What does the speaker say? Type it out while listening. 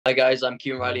Hi guys, I'm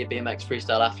Kieran Reilly, a BMX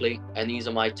freestyle athlete, and these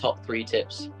are my top 3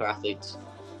 tips for athletes.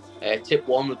 Tip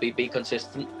 1 would be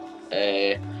consistent.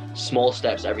 Small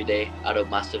steps every day add up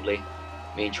massively.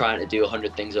 I mean, trying to do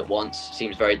 100 things at once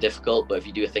seems very difficult, but if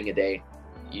you do a thing a day,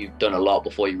 you've done a lot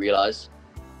before you realise.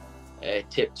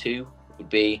 Tip 2 would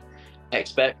be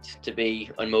expect to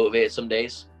be unmotivated some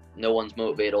days. No one's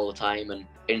motivated all the time, and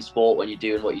in sport, when you're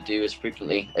doing what you do as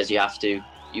frequently as you have to,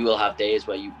 you will have days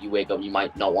where you wake up and you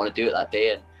might not want to do it that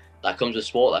day, and that comes with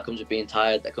sport, that comes with being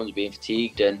tired, that comes with being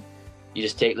fatigued, and you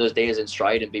just take those days in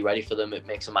stride and be ready for them. It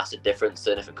makes a massive difference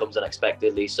than if it comes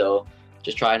unexpectedly. So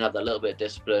just try and have that little bit of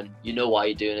discipline. You know why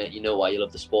you're doing it, you know why you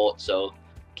love the sport, so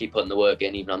keep putting the work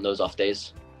in even on those off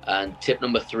days. And tip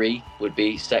number 3 would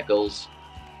be set goals.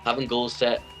 Having goals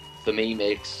set for me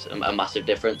makes a massive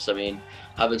difference. I mean,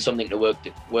 having something to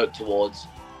work towards.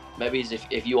 Maybe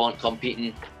if you aren't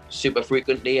competing super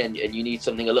frequently and you need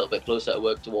something a little bit closer to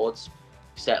work towards,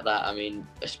 set that. I mean,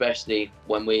 especially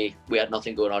when we had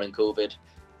nothing going on in COVID.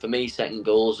 For me, setting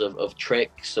goals of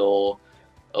tricks or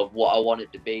of what I want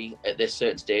it to be at this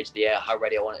certain stage of the year, how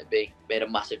ready I want it to be, made a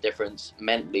massive difference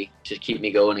mentally to keep me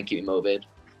going and keep me motivated.